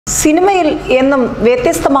സിനിമയിൽ എന്നും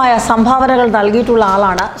വ്യത്യസ്തമായ സംഭാവനകൾ നൽകിയിട്ടുള്ള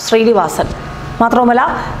ആളാണ് ശ്രീനിവാസൻ. മാത്രവുമല്ല,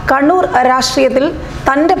 കണ്ണൂർ രാഷ്ട്രീയത്തിൽ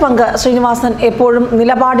തൻ്റെ പങ്ക് ശ്രീനിവാസൻ എപ്പോഴും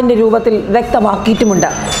നിലപാടിൻ്റെ രൂപത്തിൽ വ്യക്തമാക്കിയിട്ടുമുണ്ട്.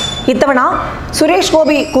 ഇത്തവണ സുരേഷ്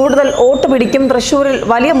ഗോപി കൂടുതൽ വോട്ട് പിടിക്കും, തൃശ്ശൂരിൽ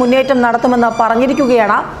വലിയ മുന്നേറ്റം നടത്തുമെന്ന്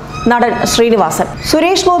പറഞ്ഞിരിക്കുകയാണ് നടൻ ശ്രീനിവാസൻ.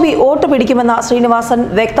 സുരേഷ് ഗോപി വോട്ട് പിടിക്കുമെന്ന് ശ്രീനിവാസൻ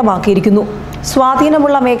വ്യക്തമാക്കിയിരിക്കുന്നു.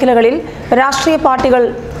 സ്വാധീനമുള്ള മേഖലകളിൽ രാഷ്ട്രീയ പാർട്ടികൾ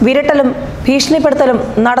വിരട്ടലും ഭീഷണിപ്പെടുത്തലും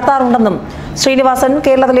നടത്താറുണ്ടെന്നും ശ്രീനിവാസൻ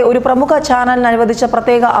കേരളത്തിലെ ഒരു പ്രമുഖ ചാനലിന് അനുവദിച്ച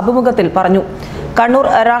പ്രത്യേക അഭിമുഖത്തിൽ പറഞ്ഞു. കണ്ണൂർ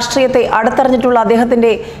രാഷ്ട്രീയത്തെ അടുത്തറിഞ്ഞിട്ടുള്ള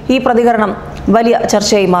അദ്ദേഹത്തിന്റെ ഈ പ്രതികരണം വലിയ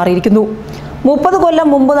ചർച്ചയായി മാറിയിരിക്കുന്നു. 30 കൊല്ലം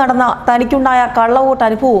മുമ്പ് നടന്ന തനിക്കുണ്ടായ കള്ളവോട്ട്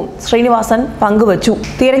അനുഭവവും ശ്രീനിവാസൻ പങ്കുവച്ചു.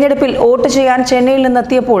 തിരഞ്ഞെടുപ്പിൽ വോട്ട് ചെയ്യാൻ ചെന്നൈയിൽ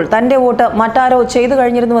നിന്നെത്തിയപ്പോൾ തന്റെ വോട്ട് മറ്റാരോ ചെയ്തു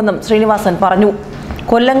കഴിഞ്ഞിരുന്നുവെന്നും ശ്രീനിവാസൻ പറഞ്ഞു.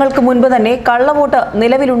 കൊല്ലങ്ങൾക്ക് മുൻപ് തന്നെ കള്ളവോട്ട്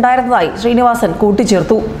നിലവിലുണ്ടായിരുന്നതായി ശ്രീനിവാസൻ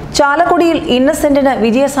കൂട്ടിച്ചേർത്തു. ചാലക്കുടിയിൽ ഇന്നസെന്റിന്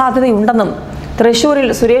വിജയസാധ്യതയുണ്ടെന്നും തൃശ്ശൂരിൽ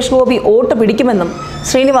സുരേഷ് ഗോപി വോട്ട് പിടിക്കുമെന്നും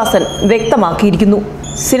ശ്രീനിവാസൻ വ്യക്തമാക്കിയിരിക്കുന്നു.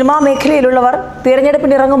 സിനിമാ മേഖലയിലുള്ളവർ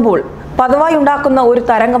തിരഞ്ഞെടുപ്പിനിറങ്ങുമ്പോൾ പതിവായി ഉണ്ടാക്കുന്ന ഒരു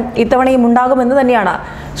തരംഗം ഇത്തവണയും ഉണ്ടാകുമെന്ന് തന്നെയാണ്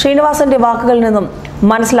ശ്രീനിവാസന്റെ വാക്കുകളിൽ നിന്നും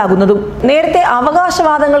മനസ്സിലാകുന്നതും. നേരത്തെ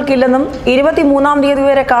അവകാശവാദങ്ങൾക്കില്ലെന്നും 23-ാം തീയതി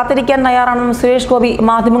വരെ കാത്തിരിക്കാൻ തയ്യാറാണെന്നും സുരേഷ് ഗോപി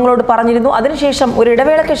മാധ്യമങ്ങളോട് പറഞ്ഞിരുന്നു. അതിനുശേഷം ഒരു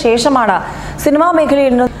ഇടവേളയ്ക്ക് ശേഷമാണ് സിനിമാ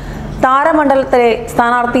മേഖലയിൽ നിന്ന് താരമണ്ഡലത്തിലെ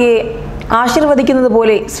സ്ഥാനാർത്ഥിയെ ആശീർവദിക്കുന്നത്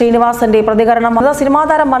പോലെ ശ്രീനിവാസന്റെ പ്രതികരണം. സിനിമാ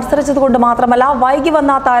താരം മത്സരിച്ചതുകൊണ്ട് മാത്രമല്ല, വൈകി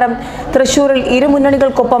വന്ന താരം തൃശ്ശൂരിൽ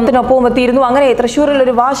ഇരുമുന്നണികൾക്കൊപ്പം എത്തിയിരുന്നു. അങ്ങനെ തൃശ്ശൂരിൽ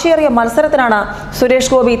ഒരു വാശിയേറിയ മത്സരത്തിനാണ്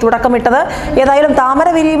സുരേഷ് ഗോപി തുടക്കമിട്ടത്. ഏതായാലും താമര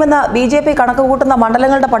വിരിയുമെന്ന് BJP കണക്ക് കൂട്ടുന്ന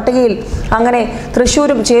മണ്ഡലങ്ങളുടെ പട്ടികയിൽ അങ്ങനെ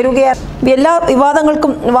തൃശ്ശൂരും ചേരുകയാണ്. എല്ലാ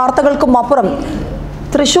വിവാദങ്ങൾക്കും വാർത്തകൾക്കും അപ്പുറം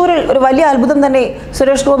തൃശ്ശൂരിൽ ഒരു വലിയ അത്ഭുതം തന്നെ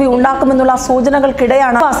സുരേഷ് ഗോപി ഉണ്ടാക്കുമെന്നുള്ള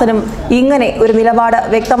സൂചനകൾക്കിടെയാണ് ശ്രീനിവാസനും ഇങ്ങനെ ഒരു നിലപാട്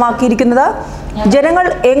വ്യക്തമാക്കിയിരിക്കുന്നത്. ജനങ്ങൾ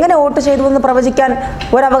എങ്ങനെ വോട്ട് ചെയ്തുവെന്ന് പ്രവചിക്കാൻ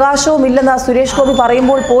ഒരവകാശവും ഇല്ലെന്ന് സുരേഷ് ഗോപി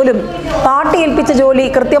പറയുമ്പോൾ പോലും പാർട്ടി ഏൽപ്പിച്ച ജോലി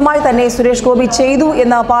കൃത്യമായി തന്നെ സുരേഷ് ഗോപി ചെയ്തു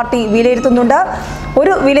എന്ന് പാർട്ടി വിലയിരുത്തുന്നുണ്ട്.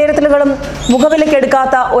 ഒരു വിലയിരുത്തലുകളും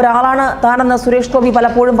മുഖവിലക്കെടുക്കാത്ത ഒരാളാണ് താനെന്ന് സുരേഷ് ഗോപി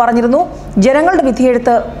പലപ്പോഴും പറഞ്ഞിരുന്നു. ജനങ്ങളുടെ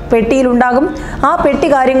വിധിയെഴുത്ത് പെട്ടിയിലുണ്ടാകും. ആ പെട്ടി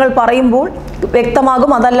കാര്യങ്ങൾ പറയുമ്പോൾ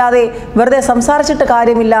വ്യക്തമാകും. അതല്ലാതെ വെറുതെ സംസാരിച്ചിട്ട്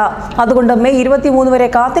കാര്യമില്ല. അതുകൊണ്ട് മെയ് 23 വരെ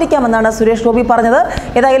കാത്തിരിക്കാമെന്നാണ് സുരേഷ് ഗോപി പറഞ്ഞത്.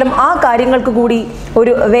 ഏതായാലും ആ കാര്യങ്ങൾക്ക് കൂടി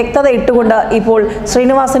ഒരു വ്യക്തത ഇട്ടുകൊണ്ട് ഇപ്പോൾ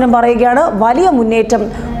ശ്രീനിവാസനും പറയുകയാണ് വലിയ മുന്നേറ്റം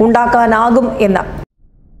ഉണ്ടാക്കാനാകും എന്ന്.